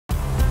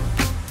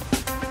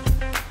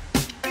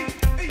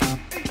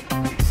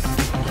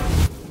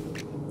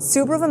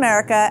Subaru of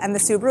America and the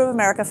Subaru of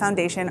America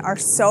Foundation are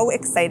so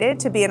excited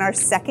to be in our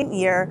second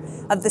year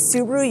of the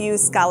Subaru Youth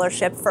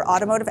Scholarship for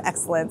Automotive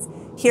Excellence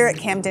here at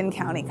Camden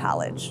County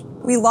College.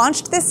 We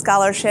launched this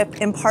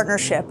scholarship in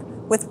partnership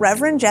with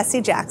Reverend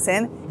Jesse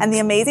Jackson and the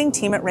amazing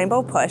team at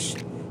Rainbow Push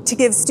to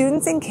give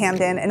students in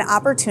Camden an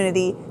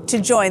opportunity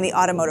to join the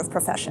automotive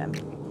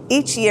profession.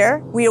 Each year,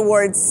 we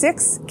award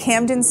 6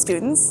 Camden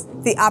students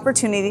the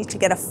opportunity to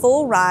get a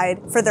full ride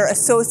for their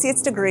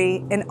associate's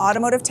degree in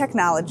automotive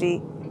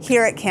technology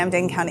here at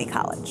Camden County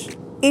College.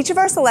 Each of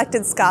our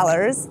selected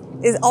scholars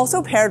is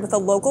also paired with a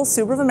local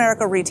Subaru of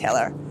America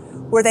retailer,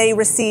 where they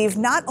receive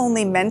not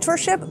only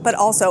mentorship, but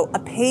also a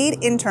paid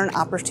intern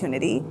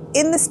opportunity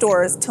in the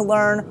stores to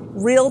learn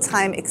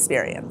real-time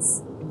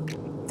experience.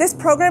 This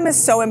program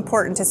is so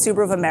important to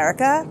Subaru of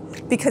America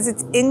because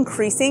it's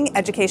increasing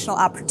educational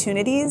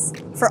opportunities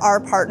for our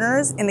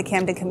partners in the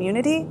Camden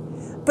community,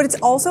 but it's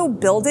also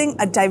building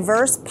a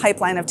diverse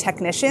pipeline of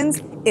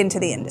technicians into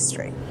the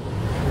industry.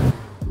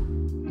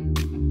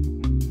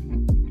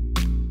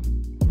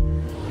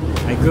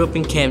 I grew up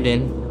in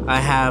Camden. I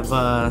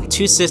have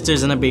 2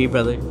 sisters and a baby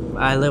brother.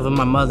 I live with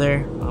my mother,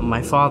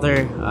 my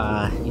father.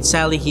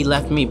 Sadly, he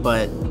left me,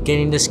 but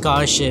getting this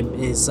scholarship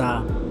is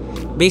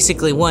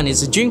basically one,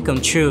 it's a dream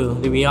come true,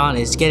 to be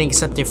honest, getting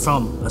accepted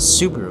from a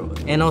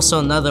Subaru. And also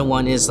another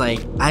one is like,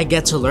 I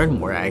get to learn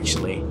more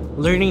actually.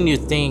 Learning new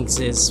things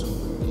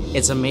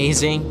it's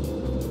amazing.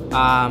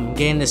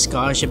 Getting the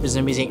scholarship is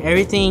amazing.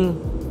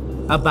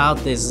 Everything about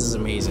this is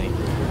amazing.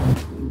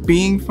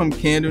 Being from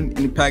Camden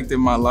impacted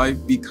my life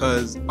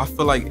because I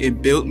feel like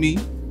it built me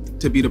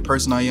to be the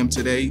person I am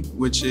today,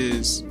 which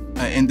is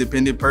an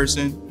independent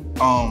person.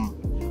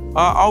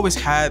 I always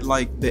had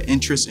like the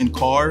interest in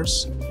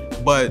cars,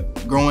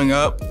 but growing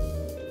up,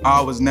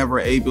 I was never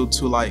able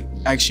to like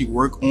actually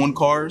work on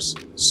cars.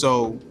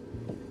 So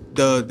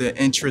the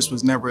interest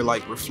was never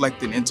like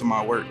reflected into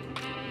my work.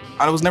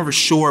 I was never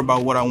sure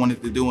about what I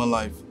wanted to do in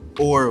life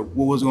or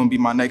what was gonna be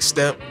my next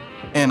step.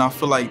 And I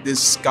feel like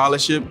this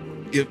scholarship,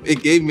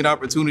 it gave me the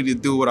opportunity to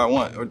do what I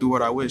want or do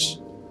what I wish.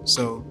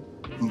 So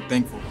I'm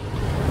thankful.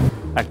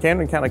 At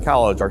Camden County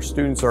College, our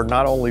students are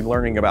not only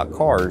learning about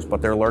cars,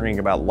 but they're learning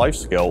about life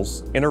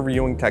skills,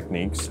 interviewing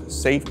techniques,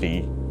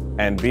 safety,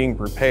 and being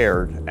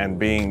prepared and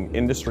being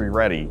industry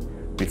ready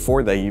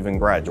before they even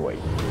graduate.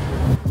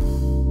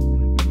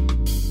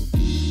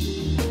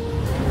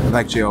 I've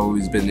actually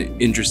always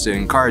been interested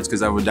in cars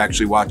because I would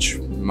actually watch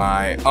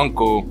my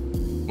uncle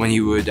when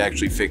he would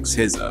actually fix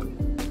his up.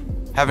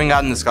 Having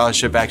gotten the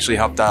scholarship actually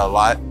helped out a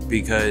lot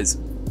because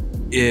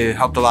it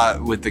helped a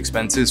lot with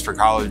expenses for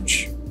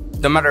college.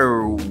 No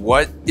matter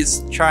what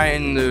is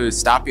trying to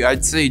stop you,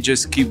 I'd say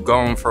just keep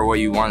going for what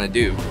you want to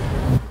do.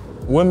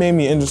 What made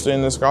me interested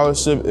in the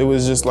scholarship, it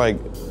was just like,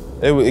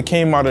 it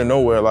came out of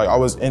nowhere. Like I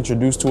was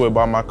introduced to it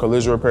by my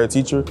collision repair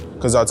teacher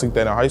because I took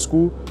that in high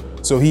school.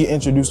 So he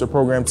introduced the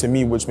program to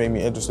me, which made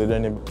me interested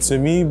in it. To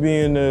me,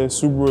 being a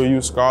Subaru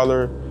Youth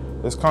Scholar,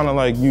 it's kind of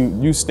like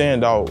you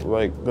stand out.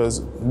 Like, because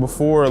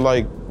before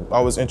like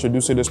I was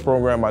introduced to this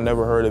program, I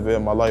never heard of it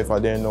in my life. I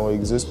didn't know it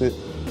existed.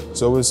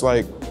 So it's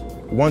like,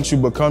 once you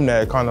become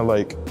that, it kind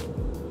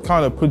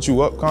of put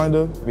you up, kind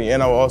of.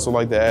 And I would also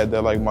like to add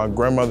that like my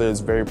grandmother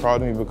is very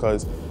proud of me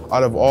because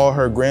out of all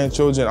her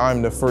grandchildren,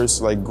 I'm the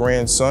first like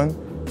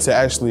grandson to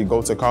actually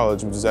go to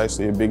college, which is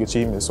actually a big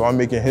achievement. So I'm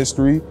making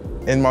history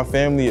in my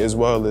family as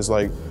well as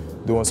like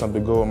doing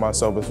something good with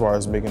myself as far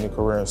as making a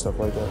career and stuff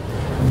like that.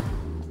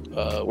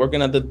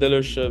 Working at the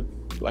dealership,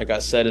 like I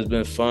said, it's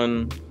been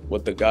fun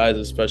with the guys,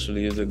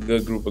 especially. It's a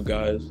good group of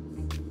guys.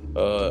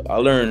 I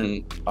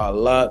learned a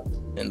lot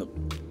in the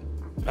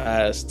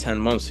past 10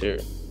 months here.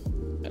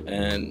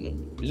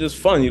 And it's just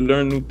fun. You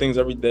learn new things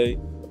every day.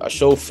 I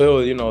show Phil,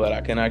 that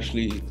I can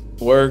actually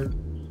work,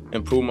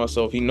 improve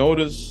myself. He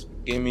noticed,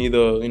 gave me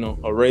the,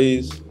 a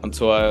raise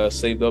until I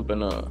saved up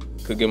and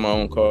could get my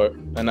own car.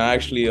 And I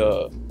actually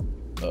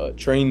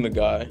trained the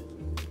guy.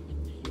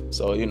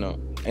 So,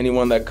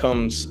 anyone that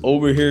comes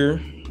over here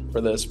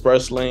for the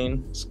express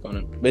lane is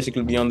gonna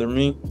basically be under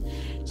me,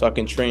 so I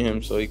can train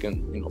him so he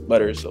can,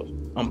 better himself.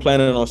 I'm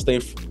planning on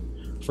staying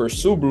for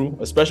Subaru,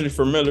 especially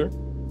for Miller,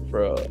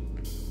 for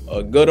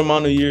a good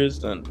amount of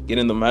years and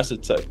getting the Master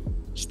Tech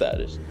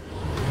status.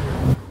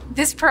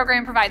 This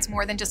program provides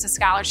more than just a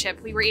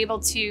scholarship. We were able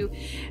to,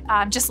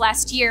 just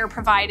last year,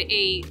 provide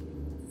a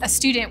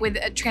student with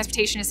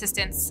transportation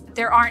assistance.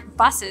 There aren't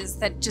buses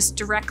that just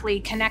directly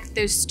connect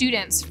those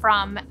students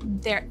from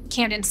their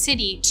Camden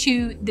City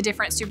to the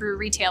different Subaru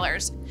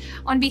retailers.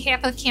 On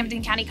behalf of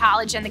Camden County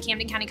College and the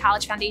Camden County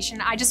College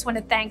Foundation, I just want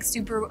to thank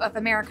Subaru of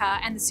America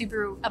and the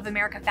Subaru of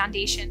America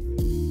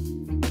Foundation.